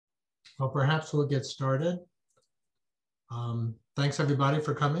Well, perhaps we'll get started. Thanks everybody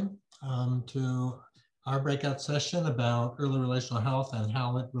for coming to our breakout session about early relational health and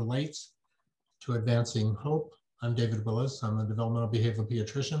how it relates to advancing hope. I'm David Willis. I'm a developmental behavioral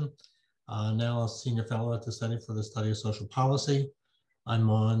pediatrician, now a senior fellow at the Center for the Study of Social Policy. I'm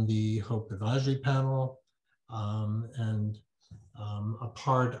on the Hope Advisory Panel and a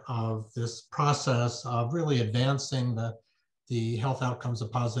part of this process of really advancing the health outcomes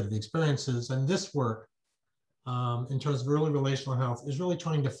of positive experiences. And this work in terms of early relational health is really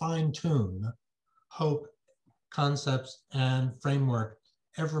trying to fine tune hope concepts and framework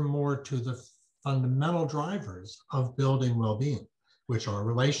ever more to the fundamental drivers of building well-being, which are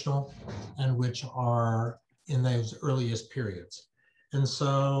relational and which are in those earliest periods. And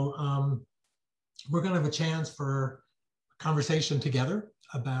so we're going to have a chance for conversation together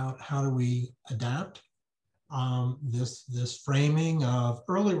about how do we adapt this framing of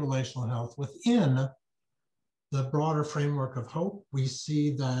early relational health within the broader framework of hope. We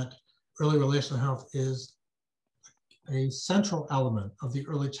see that early relational health is a central element of the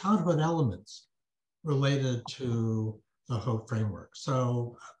early childhood elements related to the hope framework.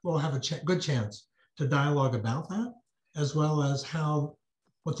 So we'll have a good chance to dialogue about that, as well as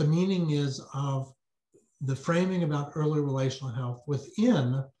what the meaning is of the framing about early relational health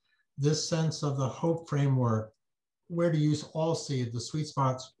within this sense of the hope framework. Where do you all see the sweet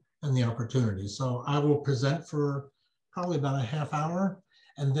spots and the opportunities? So I will present for probably about a half hour,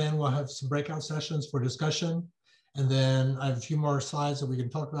 and then we'll have some breakout sessions for discussion. And then I have a few more slides that we can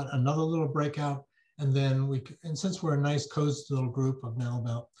talk about, another little breakout. And then and since we're a nice cozy little group of now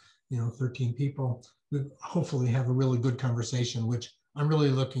about 13 people, we hopefully have a really good conversation, which I'm really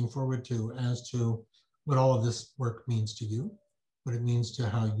looking forward to, as to what all of this work means to you, what it means to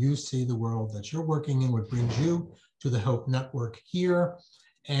how you see the world that you're working in, what brings you to the Hope Network here,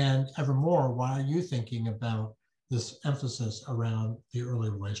 and evermore, why are you thinking about this emphasis around the early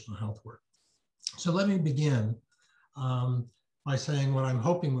relational health work? So let me begin by saying what I'm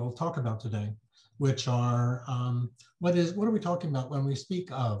hoping we'll talk about today, which are what are we talking about when we speak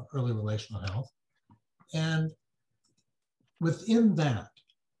of early relational health? And within that,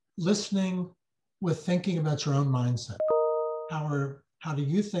 listening with thinking about your own mindset. How do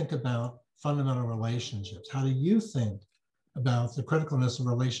you think about fundamental relationships? How do you think about the criticalness of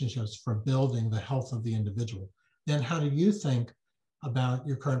relationships for building the health of the individual? Then how do you think about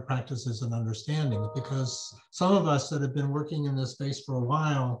your current practices and understanding? Because some of us that have been working in this space for a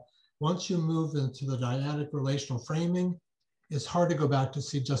while, once you move into the dyadic relational framing, it's hard to go back to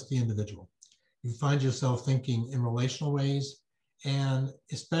see just the individual. You find yourself thinking in relational ways, and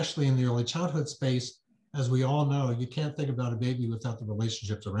especially in the early childhood space, as we all know, you can't think about a baby without the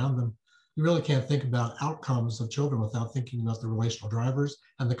relationships around them. You really can't think about outcomes of children without thinking about the relational drivers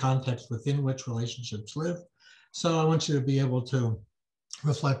and the context within which relationships live. So I want you to be able to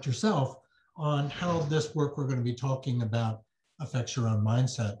reflect yourself on how this work we're going to be talking about affects your own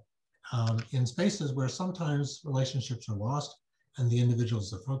mindset in spaces where sometimes relationships are lost and the individual is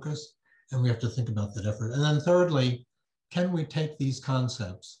the focus, and we have to think about that effort. And then thirdly, can we take these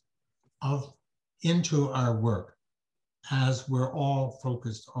concepts into our work as we're all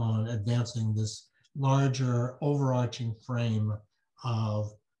focused on advancing this larger overarching frame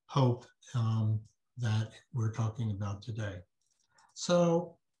of hope that we're talking about today?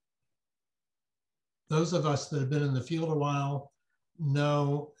 So those of us that have been in the field a while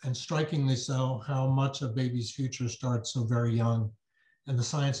know, and strikingly so, how much a baby's future starts so very young. And the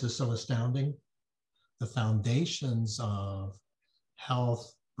science is so astounding. The foundations of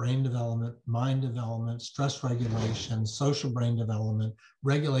health, brain development, mind development, stress regulation, social brain development,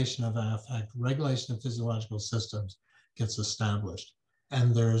 regulation of affect, regulation of physiological systems gets established.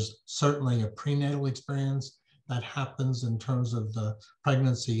 And there's certainly a prenatal experience that happens in terms of the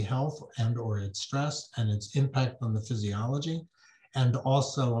pregnancy health and or its stress and its impact on the physiology. And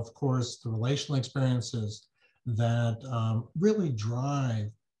also, of course, the relational experiences that really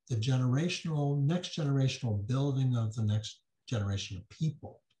drive the next generational building of the next generation of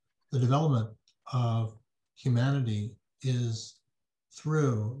people. The development of humanity is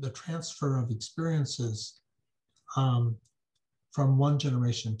through the transfer of experiences from one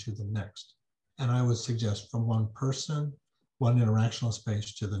generation to the next. And I would suggest from one person, one interactional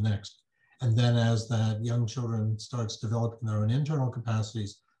space to the next. And then as that young children starts developing their own internal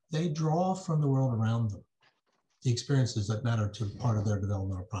capacities, they draw from the world around them the experiences that matter to part of their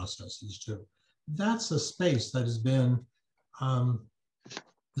developmental processes too. That's a space that has been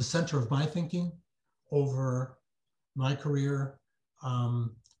the center of my thinking over my career.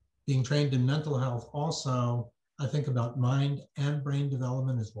 Being trained in mental health also, I think about mind and brain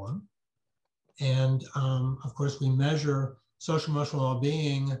development as one. And of course, we measure social emotional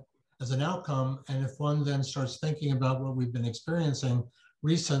well-being as an outcome. And if one then starts thinking about what we've been experiencing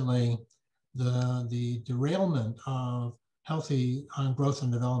recently, the derailment of healthy growth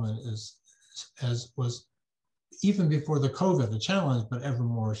and development was even before the COVID a challenge, but ever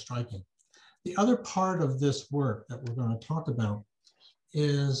more striking. The other part of this work that we're going to talk about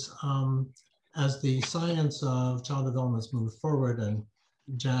is as the science of child development has moved forward, and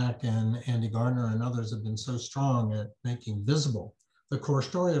Jack and Andy Gardner and others have been so strong at making visible the core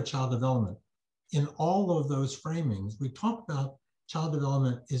story of child development. In all of those framings, we talk about child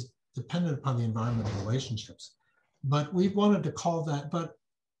development is dependent upon the environment and relationships. But we wanted to call that, but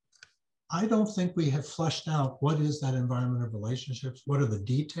I don't think we have fleshed out what is that environment of relationships, what are the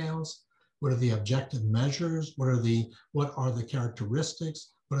details, what are the objective measures, what are the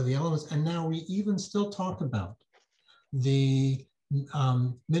characteristics, what are the elements, and now we even still talk about the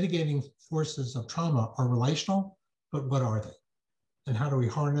mitigating forces of trauma are relational, but what are they? And how do we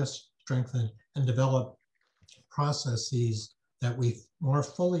harness, strengthen, and develop processes that we more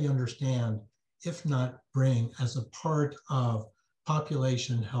fully understand, if not bring as a part of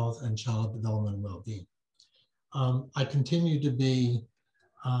population health and child development and well-being. I continue to be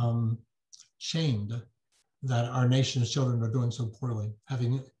shamed that our nation's children are doing so poorly,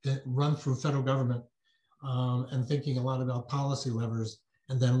 having run through federal government and thinking a lot about policy levers,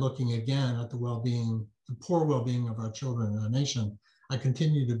 and then looking again at the well-being, the poor well-being of our children in our nation. I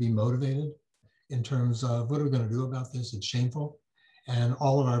continue to be motivated in terms of what are we going to do about this? It's shameful. And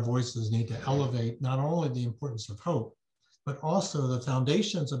all of our voices need to elevate not only the importance of hope, but also the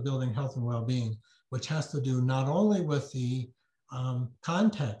foundations of building health and well-being, which has to do not only with the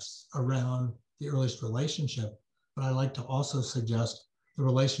context around the earliest relationship, but I like to also suggest the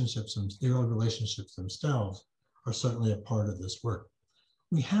relationships, the early relationships themselves are certainly a part of this work.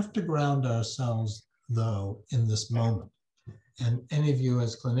 We have to ground ourselves, though, in this moment. And any of you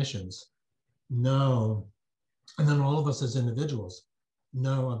as clinicians know, and then all of us as individuals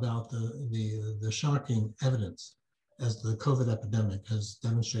know about the shocking evidence as the COVID epidemic has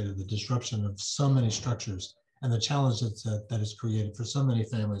demonstrated the disruption of so many structures and the challenges that is created for so many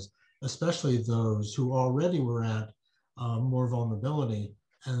families, especially those who already were at more vulnerability,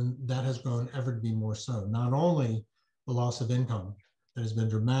 and that has grown ever to be more so. Not only the loss of income that has been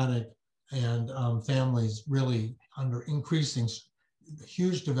dramatic, and families really under increasing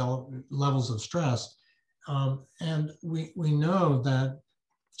huge levels of stress, and we know that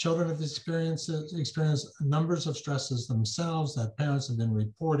children have experienced numbers of stresses themselves that parents have been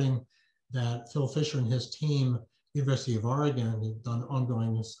reporting, that Phil Fisher and his team, University of Oregon, have done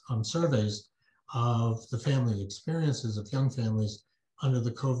ongoing surveys of the family experiences of young families under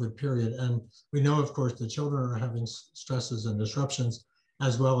the COVID period. And we know, of course, that children are having stresses and disruptions,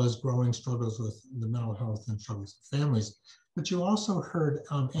 as well as growing struggles with the mental health and struggles of families. But you also heard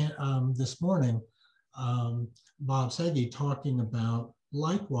this morning, Bob Segi talking about,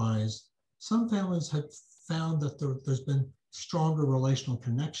 likewise, some families have found that there's been stronger relational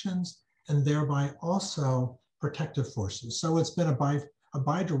connections and thereby also protective forces. So it's been a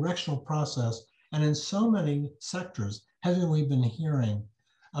bi-directional process. And in so many sectors, haven't we been hearing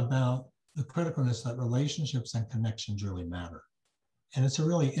about the criticalness that relationships and connections really matter? And it's a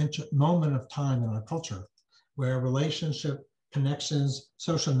really moment of time in our culture where relationship, connections,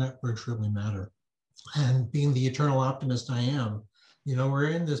 social networks really matter. And being the eternal optimist I am, you know, we're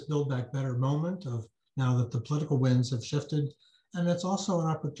in this Build Back Better moment of now that the political winds have shifted. And it's also an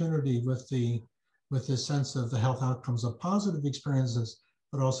opportunity with this sense of the health outcomes of positive experiences,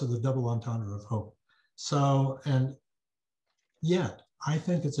 but also the double entendre of hope. So, and yet, I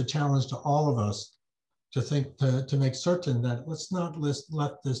think it's a challenge to all of us to think, to make certain that let's not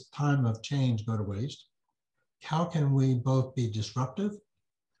let this time of change go to waste. How can we both be disruptive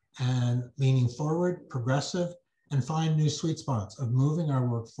and leaning forward, progressive, and find new sweet spots of moving our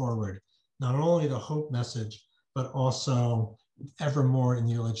work forward, not only the hope message, but also ever more in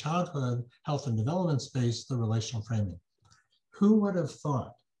the early childhood health and development space, the relational framing. Who would have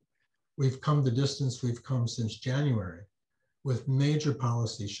thought we've come the distance we've come since January with major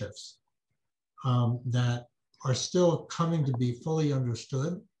policy shifts that are still coming to be fully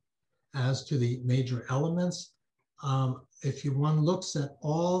understood as to the major elements. If one looks at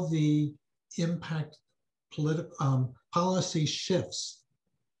all the impact policy shifts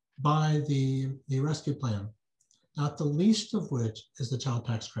by the rescue plan, not the least of which is the child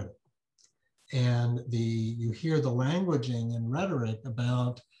tax credit. And you hear the languaging and rhetoric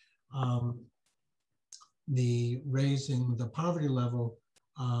about the raising the poverty level,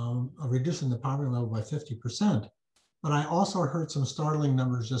 reducing the poverty level by 50%. But I also heard some startling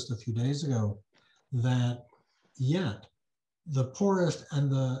numbers just a few days ago that yet the poorest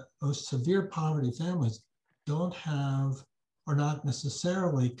and the most severe poverty families don't have, are not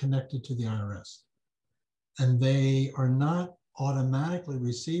necessarily connected to the IRS. And they are not automatically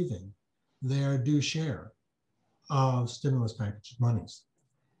receiving their due share of stimulus package monies.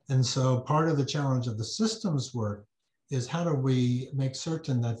 And so part of the challenge of the systems work is how do we make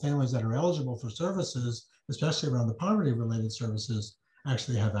certain that families that are eligible for services, especially around the poverty-related services,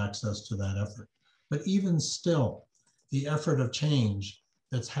 actually have access to that effort. But even still, the effort of change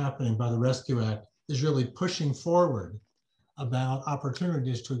that's happening by the Rescue Act is really pushing forward about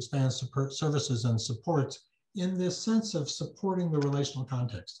opportunities to expand support services and supports in this sense of supporting the relational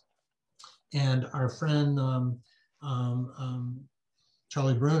context. And our friend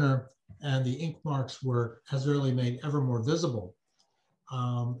Charlie Bruner and the Ink Marks work has really made ever more visible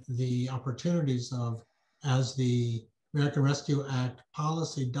the opportunities of, as the American Rescue Act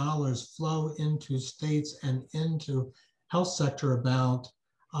policy dollars flow into states and into health sector about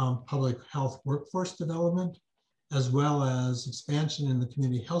public health workforce development, as well as expansion in the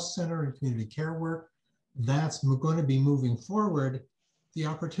community health center and community care work. That's going to be moving forward the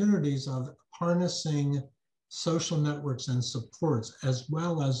opportunities of harnessing social networks and supports, as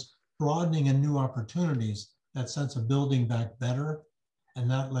well as broadening and new opportunities, that sense of building back better and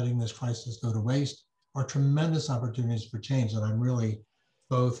not letting this crisis go to waste, are tremendous opportunities for change. And I'm really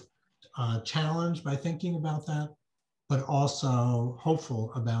both challenged by thinking about that, but also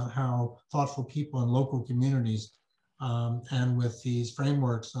hopeful about how thoughtful people in local communities and with these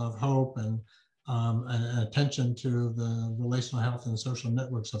frameworks of hope and attention to the relational health and social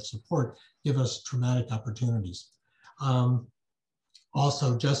networks of support give us dramatic opportunities.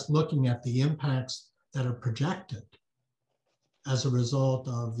 Also, just looking at the impacts that are projected as a result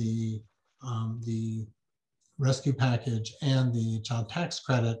of the rescue package and the child tax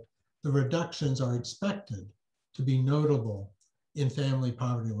credit, the reductions are expected to be notable in family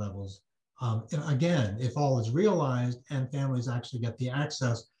poverty levels. Again, if all is realized and families actually get the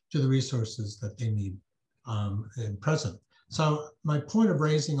access to the resources that they need in present. So my point of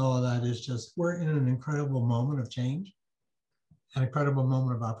raising all of that is just we're in an incredible moment of change, an incredible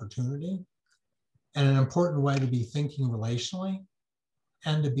moment of opportunity, and an important way to be thinking relationally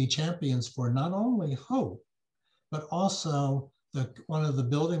and to be champions for not only hope, but also one of the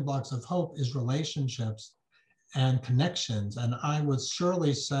building blocks of hope is relationships and connections. And I would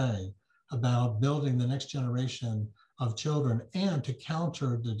surely say about building the next generation of children and to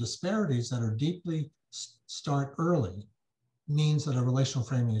counter the disparities that are deeply start early means that a relational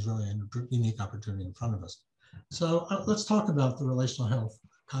framing is really a unique opportunity in front of us. So let's talk about the relational health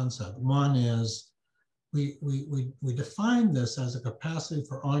concept. One is we define this as a capacity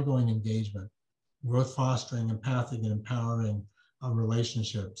for ongoing engagement, growth fostering, empathic and empowering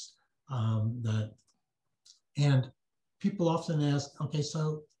relationships and people often ask, okay,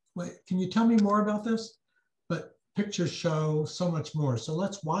 so wait, can you tell me more about this? But pictures show so much more. So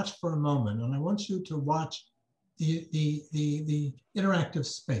let's watch for a moment. And I want you to watch the interactive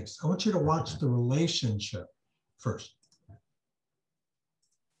space. I want you to watch the relationship first.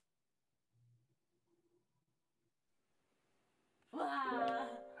 Wow.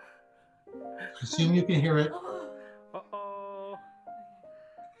 I assume you can hear it. Uh-oh.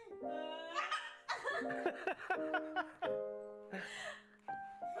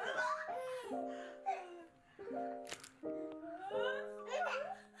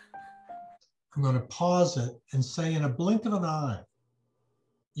 I'm going to pause it and say in a blink of an eye,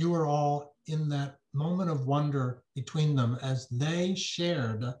 you are all in that moment of wonder between them as they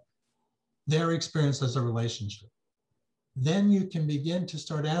shared their experience as a relationship. Then you can begin to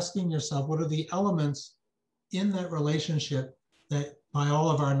start asking yourself, what are the elements in that relationship that by all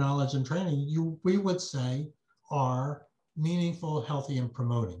of our knowledge and training, we would say are meaningful, healthy, and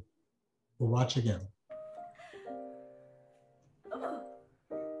promoting. We'll watch again.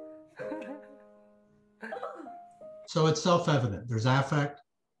 So it's self-evident. There's affect,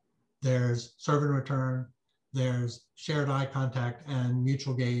 there's serve and return, there's shared eye contact and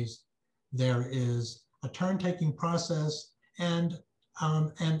mutual gaze. There is a turn-taking process and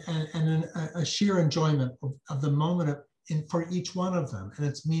a sheer enjoyment of the moment for each one of them, and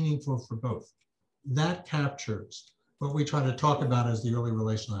it's meaningful for both. That captures what we try to talk about as the early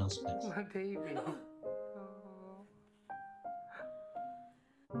relational health space. My baby.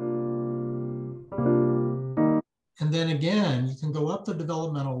 And then again, you can go up the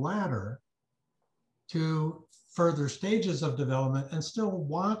developmental ladder to further stages of development and still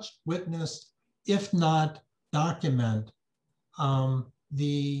watch, witness, if not document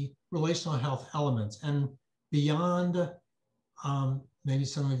the relational health elements. And beyond maybe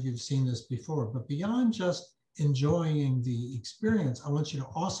some of you have seen this before, but beyond just enjoying the experience, I want you to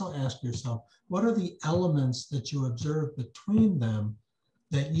also ask yourself, what are the elements that you observe between them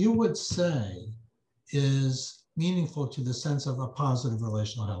that you would say is meaningful to the sense of a positive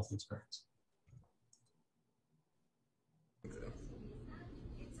relational health experience? Okay.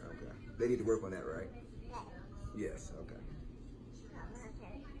 They need to work on that, right? Yes, okay.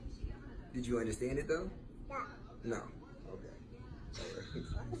 Did you understand it though? No. Okay.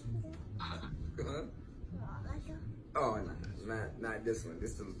 Huh? Oh, no, not this one.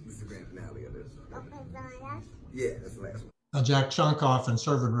 This is the grand finale of this. Yeah, that's the last one. Now, Jack Shonkoff and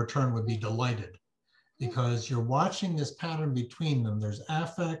Serve and Return would be delighted because you're watching this pattern between them. There's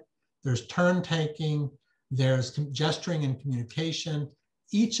affect, there's turn taking, there's gesturing and communication.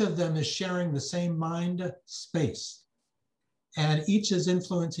 Each of them is sharing the same mind space, and each is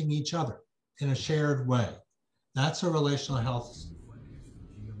influencing each other in a shared way. That's a relational health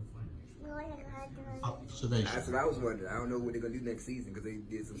observation. That's what I was wondering. I don't know what they're going to do next season because they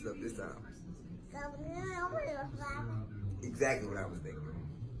did some stuff this time. Exactly what I was thinking.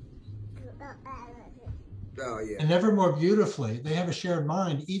 Oh, yeah. And ever more beautifully, they have a shared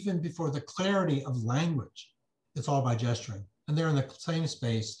mind even before the clarity of language. It's all by gesturing. And they're in the same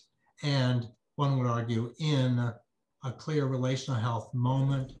space, and one would argue in a clear relational health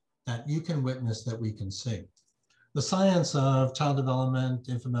moment that you can witness, that we can see. The science of child development,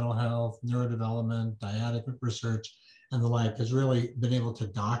 infant mental health, neurodevelopment, dyadic research, and the like has really been able to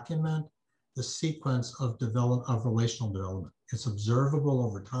document the sequence of relational development. It's observable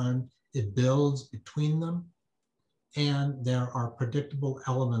over time. It builds between them, and there are predictable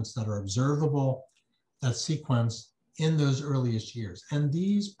elements that are observable that sequence in those earliest years. And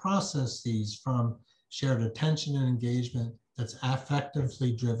these processes from shared attention and engagement that's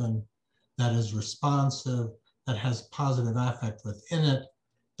affectively driven, that is responsive, that has positive affect within it,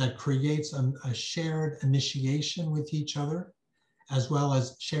 that creates a shared initiation with each other, as well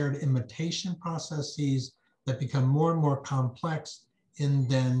as shared imitation processes that become more and more complex in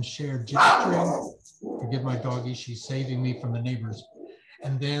then shared gesturing. Forgive my doggie, she's saving me from the neighbors.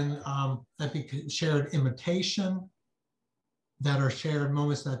 And then that becomes shared imitation, that are shared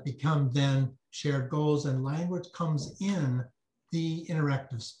moments that become then shared goals, and language comes in the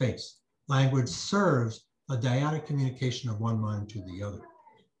interactive space. Language serves a dyadic communication of one mind to the other.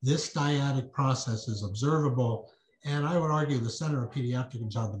 This dyadic process is observable, and I would argue the center of pediatric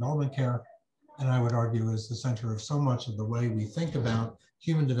and child development care, and I would argue is the center of so much of the way we think about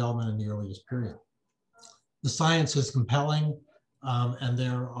human development in the earliest period. The science is compelling, and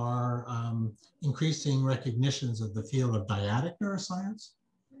there are increasing recognitions of the field of dyadic neuroscience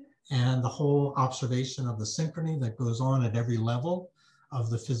and the whole observation of the synchrony that goes on at every level of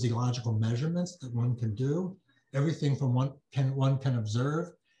the physiological measurements that one can do. Everything from one can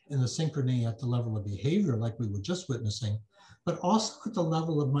observe in the synchrony at the level of behavior, like we were just witnessing, but also at the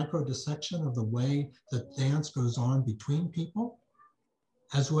level of microdissection of the way that dance goes on between people,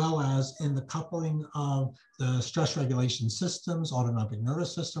 as well as in the coupling of the stress regulation systems, autonomic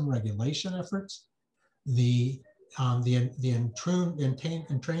nervous system regulation efforts, the entrainment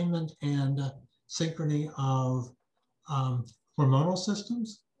and synchrony of hormonal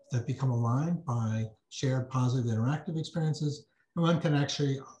systems that become aligned by shared positive interactive experiences. And one can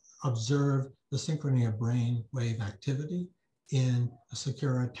actually observe the synchrony of brain wave activity in a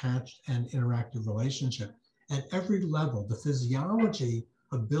secure, attached, and interactive relationship. At every level, the physiology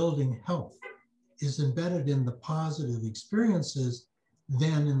of building health is embedded in the positive experiences,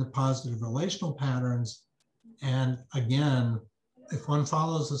 then in the positive relational patterns. And again, if one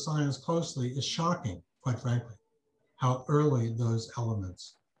follows the science closely, it's shocking, quite frankly, how early those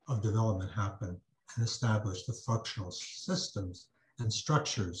elements of development happen and establish the functional systems and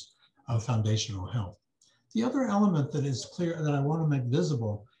structures of foundational health. The other element that is clear that I want to make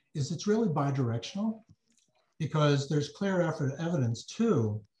visible is it's really bidirectional, because there's clear evidence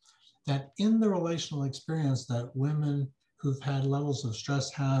too that in the relational experience that women who've had levels of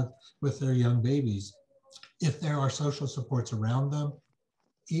stress have with their young babies, if there are social supports around them,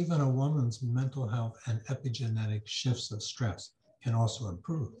 even a woman's mental health and epigenetic shifts of stress can also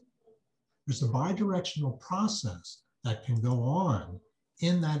improve. There's a bidirectional process that can go on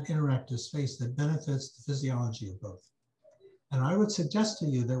in that interactive space that benefits the physiology of both. And I would suggest to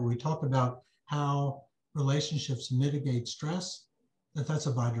you that when we talk about how relationships mitigate stress, that's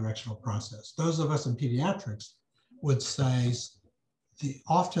a bidirectional process. Those of us in pediatrics would say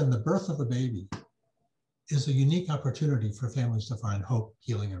often the birth of a baby is a unique opportunity for families to find hope,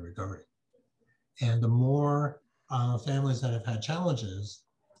 healing, and recovery. And the more families that have had challenges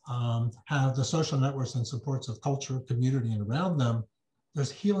have the social networks and supports of culture, community, and around them,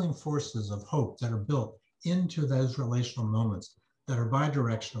 there's healing forces of hope that are built into those relational moments that are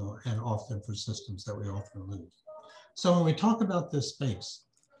bidirectional and often for systems that we often lose. So when we talk about this space,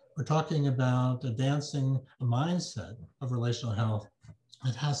 we're talking about advancing a mindset of relational health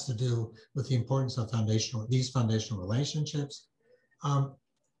that has to do with the importance of these foundational relationships.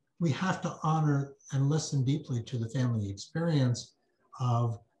 We have to honor and listen deeply to the family experience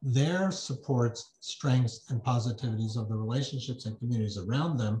of their supports, strengths, and positivities of the relationships and communities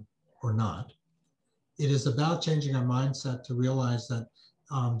around them or not. It is about changing our mindset to realize that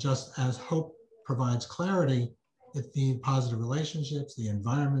just as hope provides clarity, the positive relationships, the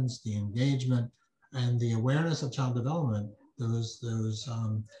environments, the engagement, and the awareness of child development,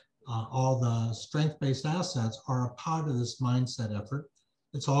 all the strength-based assets are a part of this mindset effort.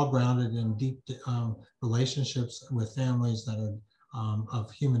 It's all grounded in deep relationships with families that are of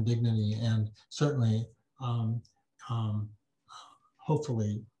human dignity and certainly,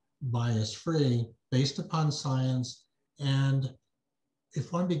 hopefully, bias-free, based upon science. And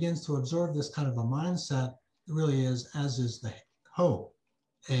if one begins to observe this kind of a mindset, it really is, as is the hope,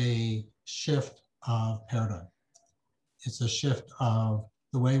 a shift of paradigm. It's a shift of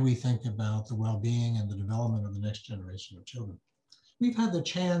the way we think about the well-being and the development of the next generation of children. We've had the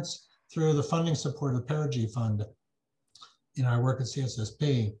chance through the funding support of the Perigee Fund in our work at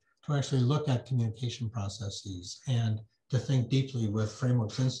CSSP to actually look at communication processes and to think deeply with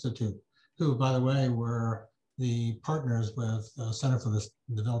Frameworks Institute, who, by the way, were the partners with the Center for the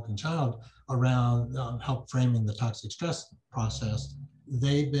Developing Child around help framing the toxic stress process.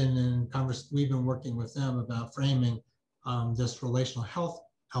 They've been in we've been working with them about framing this relational health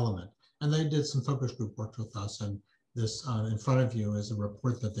element. And they did some focus group work with us, and this in front of you is a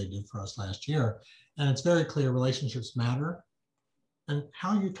report that they did for us last year. And it's very clear relationships matter. And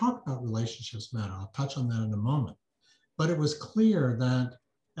how you talk about relationships matter. I'll touch on that in a moment. But it was clear that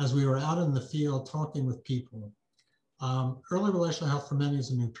as we were out in the field talking with people, early relational health for many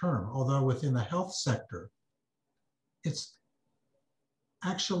is a new term, although within the health sector, it's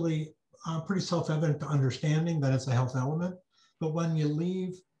actually pretty self-evident to understanding that it's a health element. But when you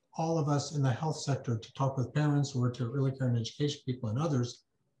leave all of us in the health sector to talk with parents or to early care and education people and others,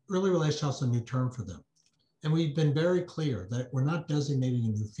 early relational health is a new term for them. And we've been very clear that we're not designating a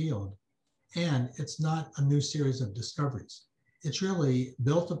new field, and it's not a new series of discoveries. It's really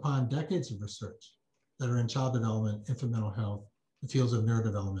built upon decades of research that are in child development, infant mental health, the fields of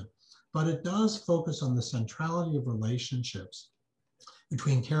neurodevelopment. But it does focus on the centrality of relationships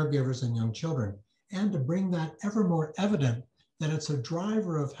between caregivers and young children, and to bring that ever more evident that it's a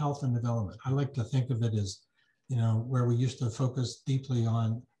driver of health and development. I like to think of it as, where we used to focus deeply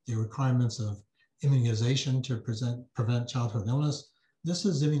on the requirements of immunization to prevent childhood illness. This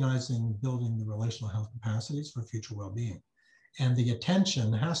is immunizing, building the relational health capacities for future well-being. And the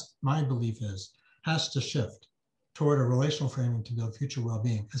attention my belief is, has to shift toward a relational framing to build future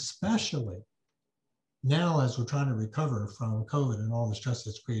well-being, especially now as we're trying to recover from COVID and all the stress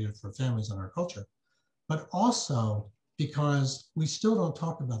that's created for families in our culture, but also because we still don't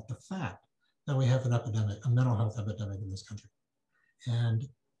talk about the fact that we have an epidemic, a mental health epidemic in this country. And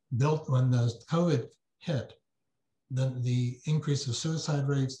built when the COVID hit, then the increase of suicide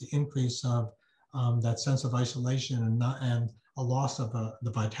rates, the increase of that sense of isolation and a loss of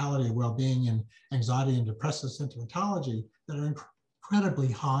the vitality of well-being and anxiety and depressive symptomatology that are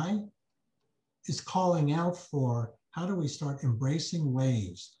incredibly high, is calling out for how do we start embracing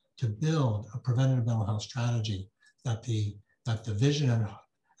ways to build a preventative mental health strategy that the vision and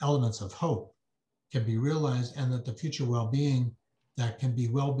elements of hope can be realized, and that the future well-being that can be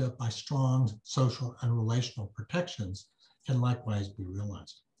well built by strong social and relational protections can likewise be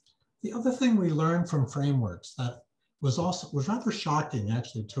realized. The other thing we learned from frameworks that was rather shocking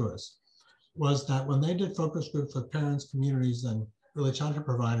actually to us was that when they did focus groups with parents, communities, and early childhood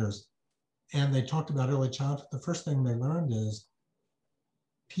providers, and they talked about early childhood, the first thing they learned is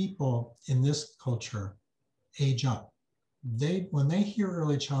people in this culture age up. When they hear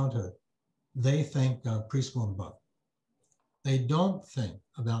early childhood, they think of preschool and above. They don't think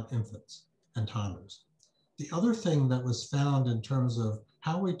about infants and toddlers. The other thing that was found in terms of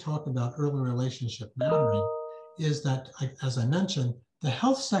how we talk about early relationship mattering is that, as I mentioned, the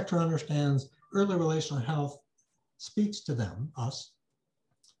health sector understands early relational health speaks to them, us,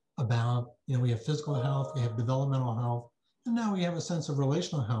 about, we have physical health, we have developmental health, and now we have a sense of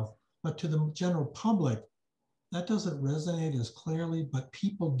relational health. But to the general public, that doesn't resonate as clearly, but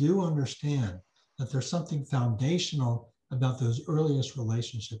people do understand that there's something foundational about those earliest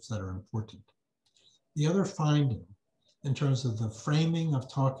relationships that are important. The other finding in terms of the framing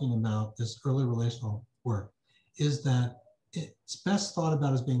of talking about this early relational work is that it's best thought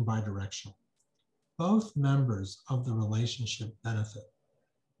about as being bidirectional. Both members of the relationship benefit.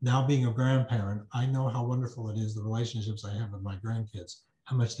 Now being a grandparent, I know how wonderful it is, the relationships I have with my grandkids,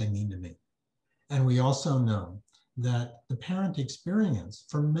 how much they mean to me. And we also know that the parent experience,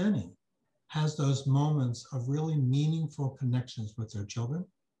 for many, has those moments of really meaningful connections with their children.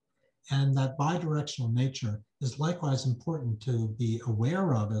 And that bidirectional nature is likewise important to be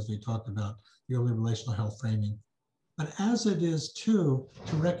aware of as we talked about the early relational health framing. But as it is too,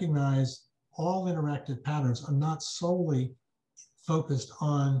 to recognize all interactive patterns are not solely focused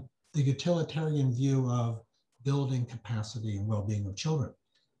on the utilitarian view of building capacity and well-being of children.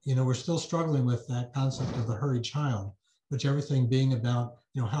 You know, we're still struggling with that concept of the hurried child, which everything being about,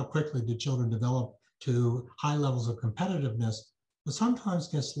 you know, how quickly do children develop to high levels of competitiveness, but sometimes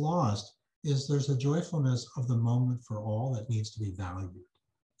gets lost is there's a joyfulness of the moment for all that needs to be valued.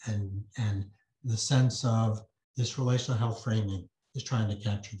 And the sense of this relational health framing is trying to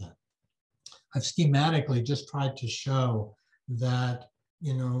capture that. I've schematically just tried to show that,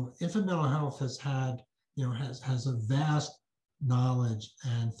 you know, infant mental health has had, you know, has a vast knowledge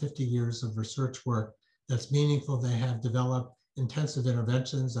and 50 years of research work that's meaningful. They have developed intensive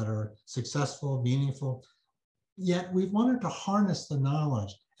interventions that are successful, meaningful. Yet we've wanted to harness the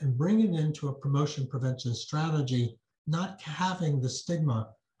knowledge and bring it into a promotion prevention strategy, not having the stigma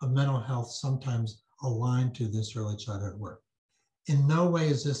of mental health sometimes aligned to this early childhood work. In no way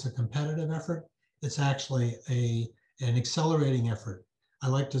is this a competitive effort. It's actually an accelerating effort. I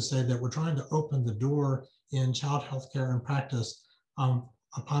like to say that we're trying to open the door in child health care and practice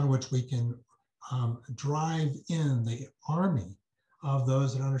upon which we can drive in the army of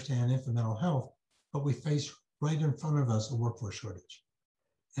those that understand infant mental health, but we face right in front of us a workforce shortage.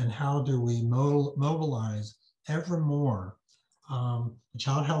 And how do we mobilize ever more the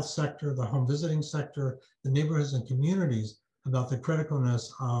child health sector, the home visiting sector, the neighborhoods and communities about the criticalness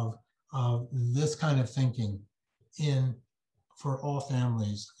of this kind of thinking for all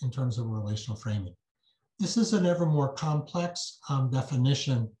families in terms of relational framing. This is an ever more complex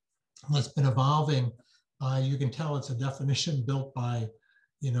definition that's been evolving. You can tell it's a definition built by,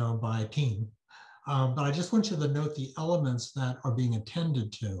 you know, by a team. But I just want you to note the elements that are being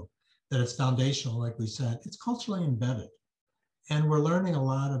attended to, that it's foundational, like we said, it's culturally embedded. And we're learning a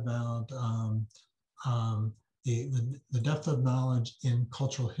lot about the depth of knowledge in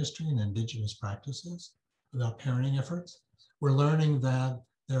cultural history and indigenous practices about parenting efforts. We're learning that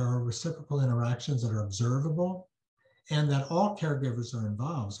there are reciprocal interactions that are observable and that all caregivers are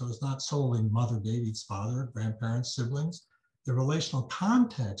involved. So it's not solely mother, baby's father, grandparents, siblings. The relational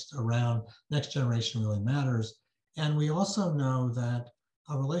context around next generation really matters. And we also know that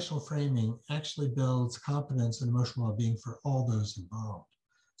a relational framing actually builds competence and emotional well-being for all those involved.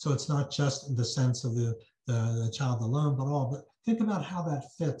 So it's not just in the sense of the child alone, but all. But think about how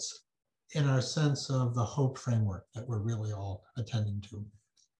that fits in our sense of the hope framework that we're really all attending to.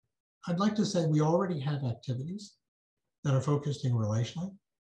 I'd like to say we already have activities that are focusing relationally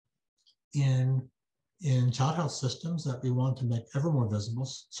in child health systems that we want to make ever more visible.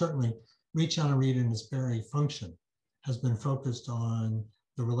 Certainly, Reach Out and Read in its very function has been focused on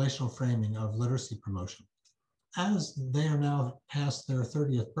the relational framing of literacy promotion. As they are now past their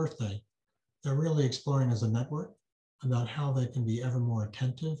 30th birthday, they're really exploring as a network about how they can be ever more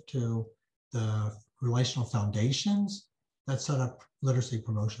attentive to the relational foundations that set up literacy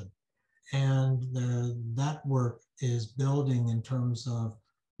promotion. And that work is building in terms of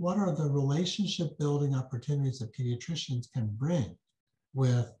what are the relationship building opportunities that pediatricians can bring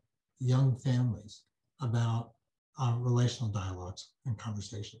with young families about relational dialogues and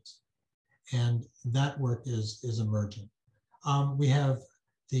conversations. And that work is emerging. We have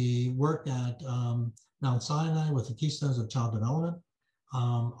the work at Mount Sinai with the Keystones of Child Development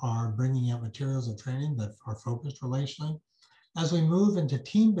are bringing out materials and training that are focused relationally. As we move into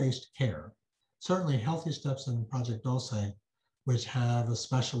team-based care, certainly Healthy Steps in Project Dulce, which have a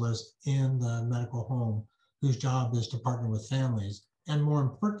specialist in the medical home whose job is to partner with families, and more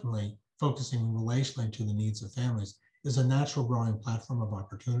importantly, focusing relationally to the needs of families, is a natural growing platform of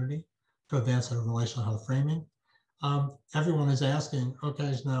opportunity to advance a relational health framing. Everyone is asking,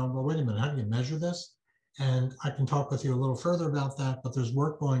 okay, now, well, wait a minute, how do you measure this? And I can talk with you a little further about that, but there's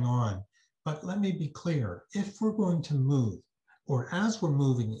work going on. But let me be clear, if we're going to move, or as we're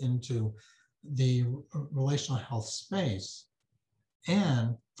moving into the relational health space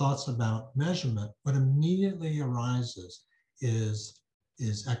and thoughts about measurement, what immediately arises is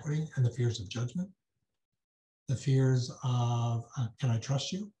equity and the fears of judgment, the fears of, can I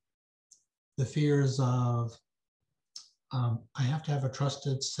trust you? The fears of, I have to have a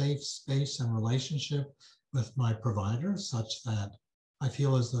trusted, safe space and relationship with my provider such that I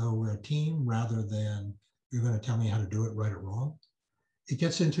feel as though we're a team rather than you're going to tell me how to do it right or wrong. It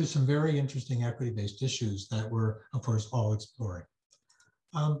gets into some very interesting equity-based issues that we're, of course, all exploring.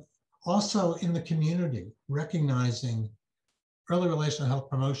 Also in the community, recognizing early relational health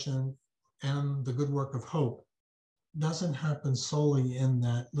promotion and the good work of hope doesn't happen solely in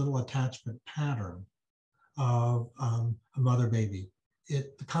that little attachment pattern of a mother-baby.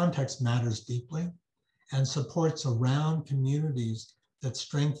 The context matters deeply, and supports around communities that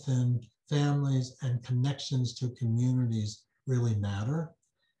strengthen families and connections to communities really matter.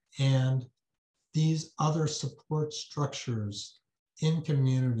 And these other support structures in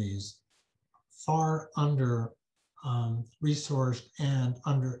communities far under resourced and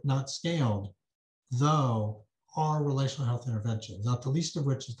not scaled, though, are relational health interventions, not the least of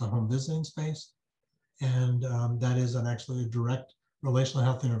which is the home visiting space. And that is actually a direct relational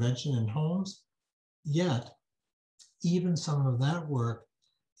health intervention in homes. Yet, even some of that work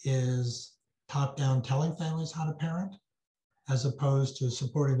is top-down telling families how to parent, as opposed to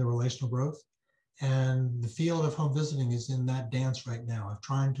supporting the relational growth. And the field of home visiting is in that dance right now of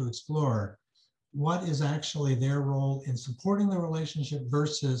trying to explore what is actually their role in supporting the relationship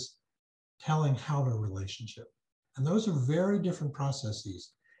versus telling how to relationship. And those are very different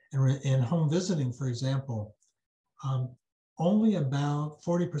processes. And in home visiting, for example, only about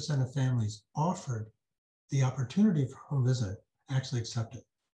 40% of families offered the opportunity for home visit actually accept it.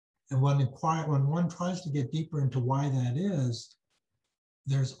 And when one tries to get deeper into why that is,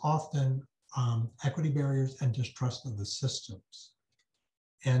 there's often equity barriers and distrust of the systems.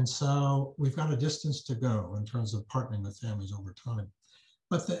 And so we've got a distance to go in terms of partnering with families over time.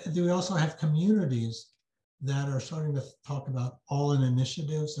 But we also have communities that are starting to talk about all-in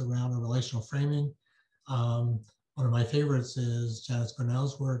initiatives around a relational framing. One of my favorites is Janice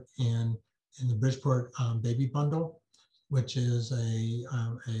Cornell's work in the Bridgeport Baby Bundle, which is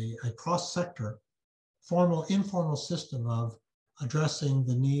a cross-sector, formal, informal system of addressing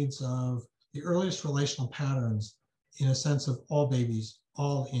the needs of the earliest relational patterns in a sense of all babies,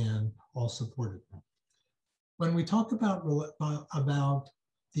 all in, all supported. When we talk about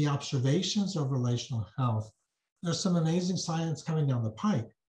the observations of relational health, there's some amazing science coming down the pike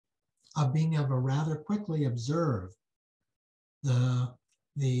of being able to rather quickly observe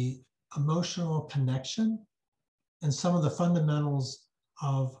the emotional connection and some of the fundamentals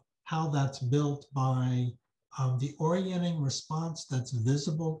of how that's built by the orienting response that's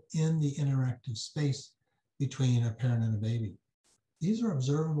visible in the interactive space between a parent and a baby. These are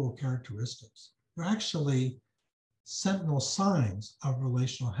observable characteristics. They're actually sentinel signs of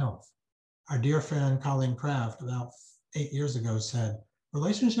relational health. Our dear friend Colleen Kraft about 8 years ago said,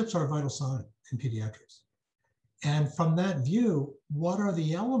 relationships are a vital sign in pediatrics. And from that view, what are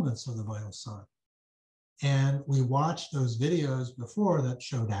the elements of the vital sign? And we watched those videos before that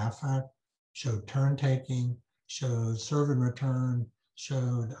showed affect, showed turn taking, showed serve and return,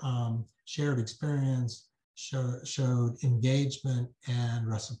 showed shared experience, showed engagement and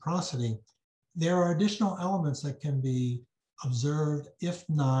reciprocity. There are additional elements that can be observed, if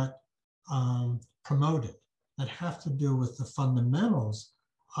not promoted, that have to do with the fundamentals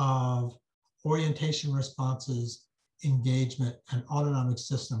of orientation responses, engagement, and autonomic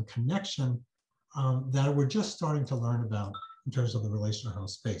system connection that we're just starting to learn about in terms of the relational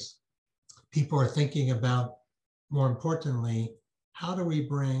health space. People are thinking about, more importantly, how do we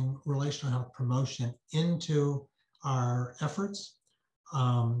bring relational health promotion into our efforts?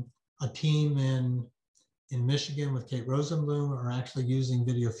 A team in Michigan with Kate Rosenblum are actually using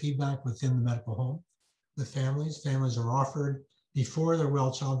video feedback within the medical home with families. Families are offered before their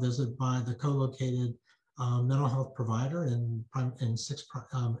well child visit by the co-located mental health provider in 6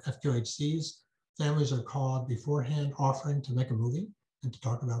 FQHCs. Families are called beforehand, offering to make a movie and to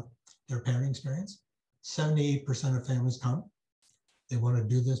talk about their parenting experience. 78% of families come. They want to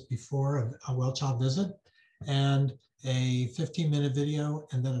do this before a well child visit, and a 15-minute video,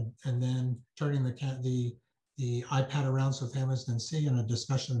 and then turning the iPad around so families can see, and a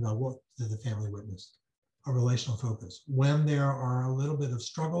discussion about what did the family witness, a relational focus. When there are a little bit of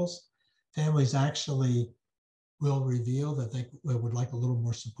struggles, families actually will reveal that they would like a little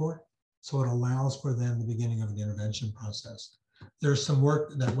more support, so it allows for them the beginning of an intervention process. There's some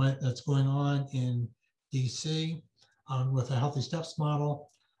work that's going on in DC with a Healthy Steps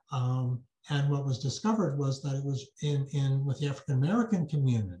model. And what was discovered was that it was with the African American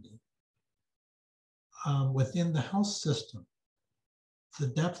community, within the health system, the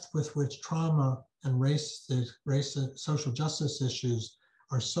depth with which trauma and race, social justice issues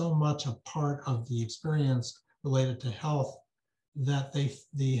are so much a part of the experience related to health that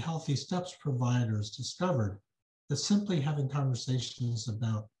the Healthy Steps providers discovered that simply having conversations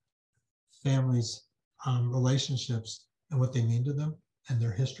about families' relationships and what they mean to them and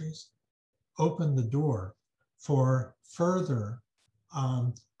their histories opened the door for further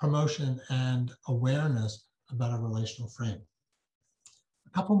promotion and awareness about a relational frame. A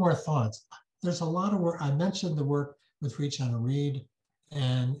couple more thoughts. There's a lot of work. I mentioned the work with Reach Out and Read,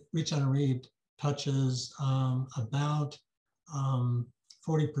 and Reach Out and Read touches about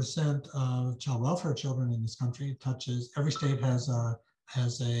 40% of child welfare children in this country. It touches, every state has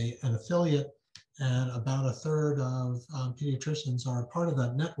an affiliate, and about a third of pediatricians are a part of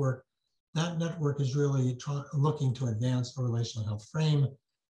that network. That network is really looking to advance a relational health frame.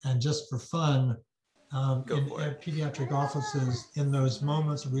 And just for fun, in pediatric offices, in those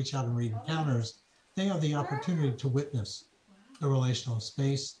moments of Reach Out and Read encounters, they have the opportunity to witness the relational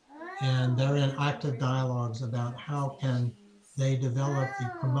space, and they're in active dialogues about how can they develop the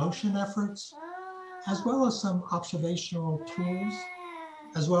promotion efforts, as well as some observational tools,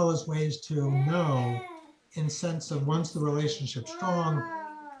 as well as ways to know in sense of once the relationship's strong,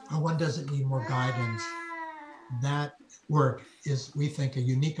 or one doesn't need more guidance. That work is, we think, a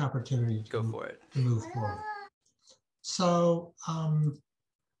unique opportunity to move forward. So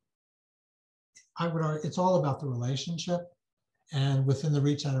I would argue it's all about the relationship. And within the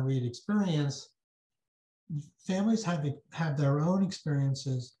Reach Out and Read experience, families have their own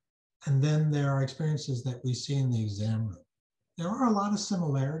experiences, and then there are experiences that we see in the exam room. There are a lot of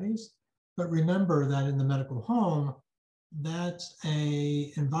similarities, but remember that in the medical home, that's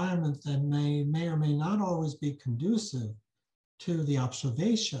an environment that may or may not always be conducive to the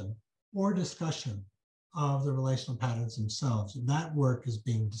observation or discussion of the relational patterns themselves. That work is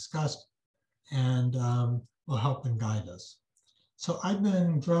being discussed and will help and guide us. So I've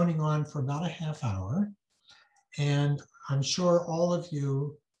been droning on for about a half hour, and I'm sure all of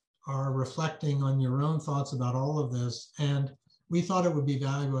you are reflecting on your own thoughts about all of this. And we thought it would be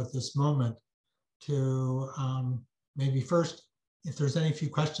valuable at this moment to maybe first, if there's any few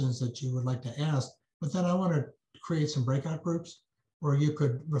questions that you would like to ask, but then I want to create some breakout groups where you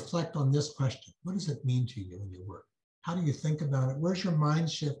could reflect on this question. What does it mean to you in your work? How do you think about it? Where's your mind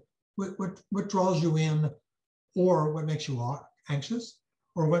shift? What draws you in, or what makes you anxious,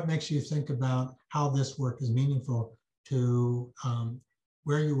 or what makes you think about how this work is meaningful to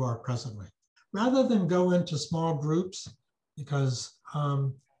where you are presently? Rather than go into small groups, because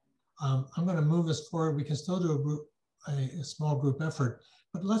I'm going to move us forward. We can still do a small group effort,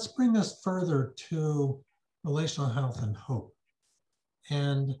 but let's bring us further to relational health and hope.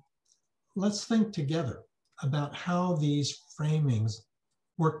 And let's think together about how these framings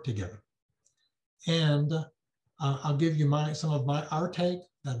work together. And I'll give you some of our take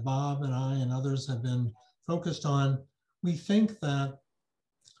that Bob and I and others have been focused on. We think that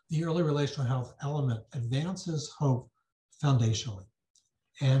the early relational health element advances hope foundationally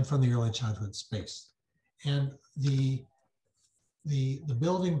and from the early childhood space. And the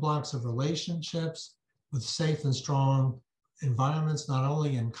building blocks of relationships with safe and strong environments, not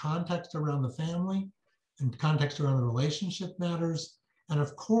only in context around the family, in context around the relationship matters, and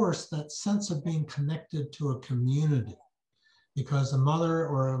of course, that sense of being connected to a community. Because a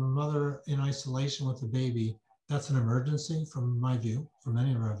mother in isolation with a baby, that's an emergency from my view, from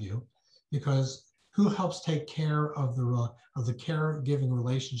many of our view, because who helps take care of the caregiving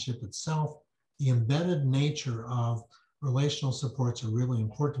relationship itself? The embedded nature of relational supports are really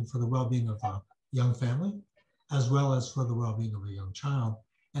important for the well-being of a young family, as well as for the well-being of a young child.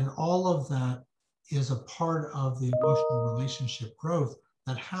 And all of that is a part of the emotional relationship growth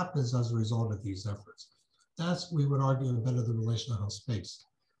that happens as a result of these efforts. That's, we would argue, a better the relational health space.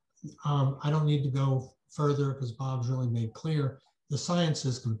 I don't need to go further because Bob's really made clear the science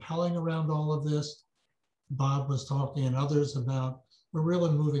is compelling around all of this. Bob was talking and others about we're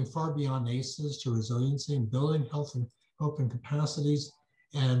really moving far beyond ACEs to resiliency and building health and hope and capacities.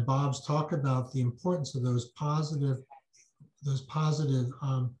 And Bob's talked about the importance of those positive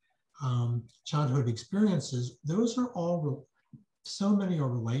childhood experiences. Those are all, so many are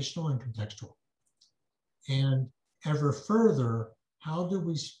relational and contextual. And ever further, how do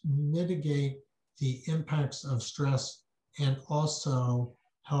we mitigate the impacts of stress and also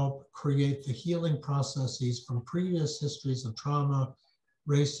help create the healing processes from previous histories of trauma,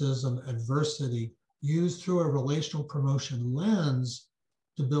 racism, adversity, used through a relational promotion lens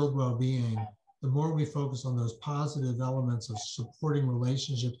to build well-being? The more we focus on those positive elements of supporting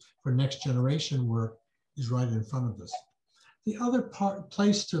relationships for next generation work is right in front of us. The other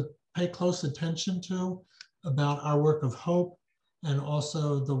place to pay close attention to about our work of hope and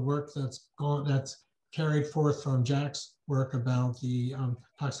also the work that's carried forth from Jack's work about the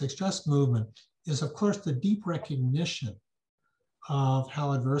toxic stress movement is, of course, the deep recognition of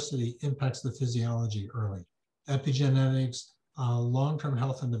how adversity impacts the physiology early. Epigenetics, long-term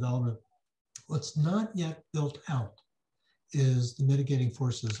health and development. What's not yet built out is the mitigating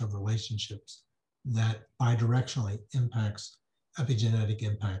forces of relationships that bidirectionally impacts epigenetic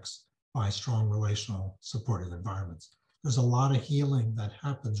impacts by strong relational supportive environments. There's a lot of healing that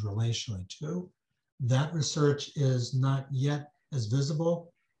happens relationally too. That research is not yet as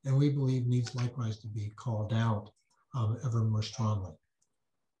visible, and we believe needs likewise to be called out ever more strongly.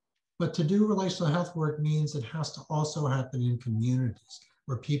 But to do relational health work means it has to also happen in communities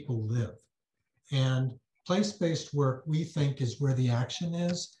where people live. And place-based work, we think, is where the action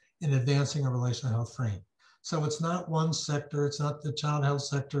is in advancing a relational health frame. So it's not one sector, it's not the child health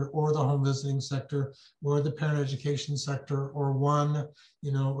sector or the home visiting sector or the parent education sector or one,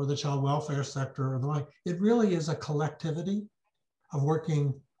 or the child welfare sector or the like. It really is a collectivity of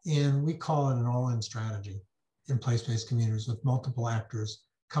working in, we call it an all-in strategy in place-based communities with multiple actors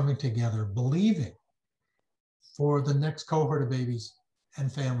coming together, believing for the next cohort of babies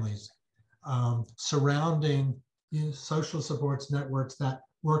and families, surrounding social supports networks, that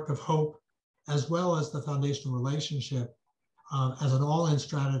work of hope, as well as the foundational relationship as an all-in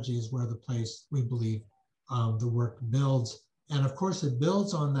strategy is where the place we believe the work builds. And of course it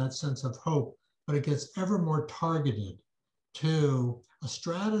builds on that sense of hope, but it gets ever more targeted to a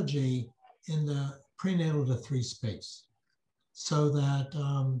strategy in the prenatal to 3 space. So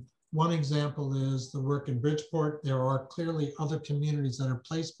that one example is the work in Bridgeport. There are clearly other communities that are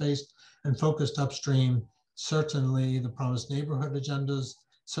place-based and focused upstream. Certainly the Promised Neighborhood agendas,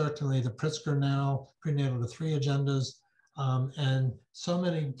 certainly the Pritzker now prenatal to 3 agendas. And so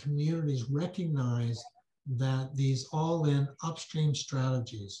many communities recognize that these all-in upstream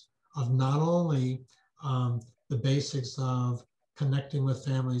strategies of not only the basics of connecting with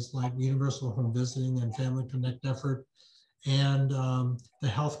families like universal home visiting and family connect effort, and the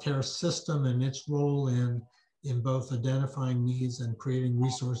healthcare system and its role in both identifying needs and creating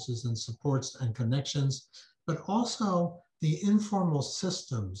resources and supports and connections, but also the informal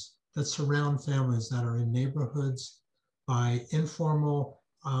systems that surround families that are in neighborhoods by informal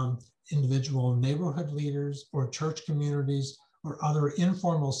individual neighborhood leaders or church communities or other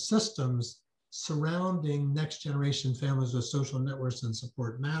informal systems surrounding next generation families with social networks and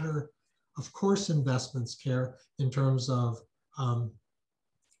support matter. Of course, investments care in terms of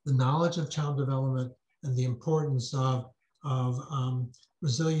the knowledge of child development and the importance of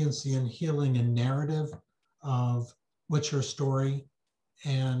resiliency and healing and narrative of what's your story,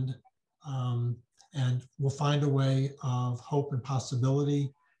 and we'll find a way of hope and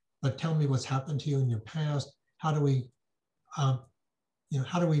possibility. But tell me what's happened to you in your past. How do we,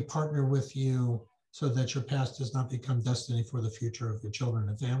 how do we partner with you so that your past does not become destiny for the future of your children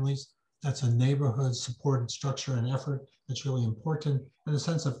and families? That's a neighborhood supported structure and effort that's really important, and a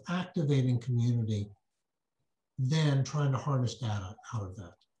sense of activating community, then trying to harness data out of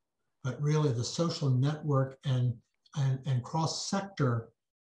that. But really the social network and cross-sector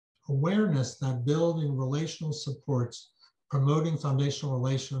awareness that building relational supports, promoting foundational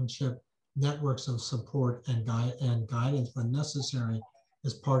relationship networks of support and guidance when necessary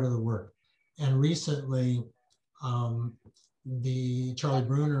is part of the work. And recently, the Charlie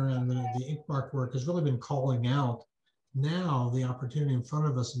Bruner and the Inkmark work has really been calling out now the opportunity in front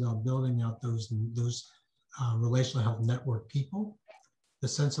of us about building out those relational health network people, the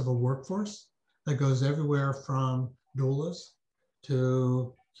sense of a workforce that goes everywhere from doulas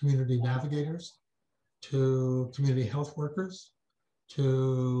to community navigators, to community health workers,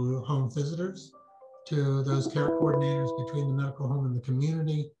 to home visitors, to those care coordinators between the medical home and the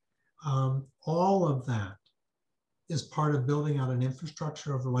community. All of that is part of building out an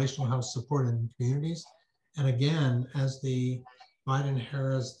infrastructure of relational health support in communities. And again, as the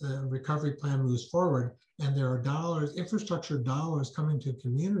Biden-Harris recovery plan moves forward, and there are dollars, infrastructure dollars coming to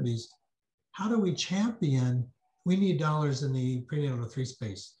communities, how do we champion? We need dollars in the prenatal to 3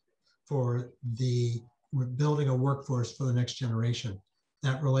 space for building a workforce for the next generation.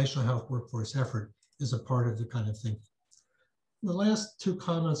 That relational health workforce effort is a part of the kind of thing. The last 2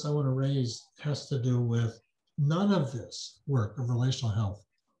 comments I want to raise has to do with none of this work of relational health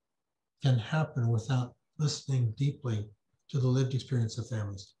can happen without listening deeply to the lived experience of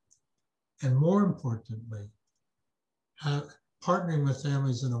families. And more importantly, partnering with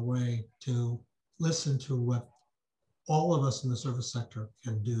families in a way to listen to what all of us in the service sector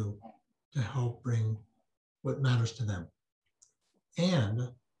can do to help bring what matters to them. And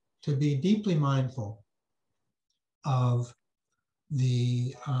to be deeply mindful of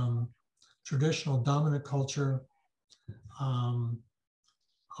the traditional dominant culture,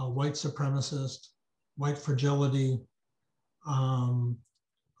 white supremacist, white fragility, dominant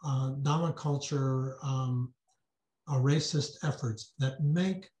culture, racist efforts that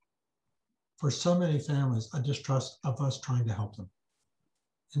make, for so many families, a distrust of us trying to help them.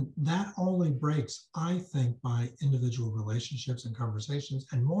 And that only breaks, I think, by individual relationships and conversations.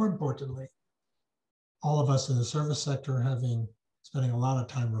 And more importantly, all of us in the service sector spending a lot of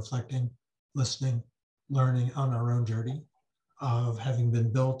time reflecting, listening, learning on our own journey of having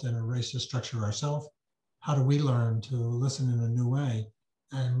been built in a racist structure ourselves. How do we learn to listen in a new way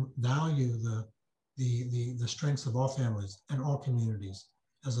and value the strengths of all families and all communities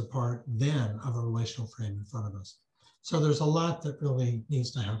as a part then of a relational frame in front of us? So there's a lot that really needs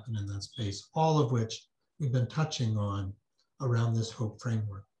to happen in that space, all of which we've been touching on around this HOPE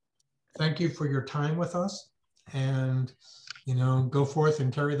framework. Thank you for your time with us, and go forth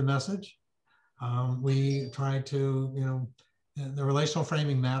and carry the message. We try to, the relational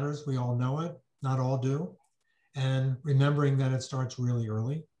framing matters. We all know it, not all do. And remembering that it starts really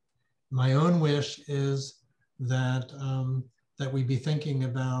early. My own wish is that that we be thinking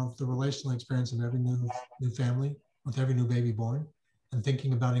about the relational experience of every new family, with every new baby born, and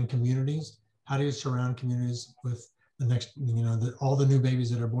thinking about in communities, how do you surround communities with the next, all the new babies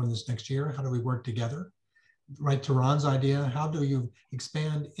that are born this next year? How do we work together? Right to Ron's idea, how do you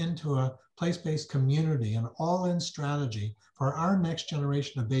expand into a place-based community, an all-in strategy for our next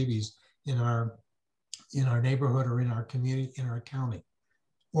generation of babies in our neighborhood or in our community, in our county,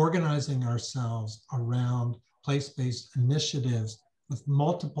 organizing ourselves around place-based initiatives with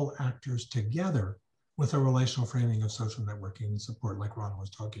multiple actors together with a relational framing of social networking and support like Ron was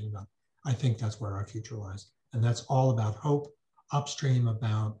talking about. I think that's where our future lies. And that's all about hope, upstream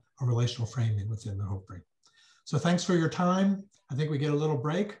about a relational framing within the HOPE frame. So thanks for your time. I think we get a little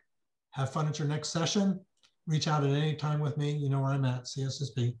break. Have fun at your next session. Reach out at any time with me. You know where I'm at,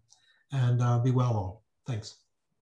 CSSP. And be well all. Thanks.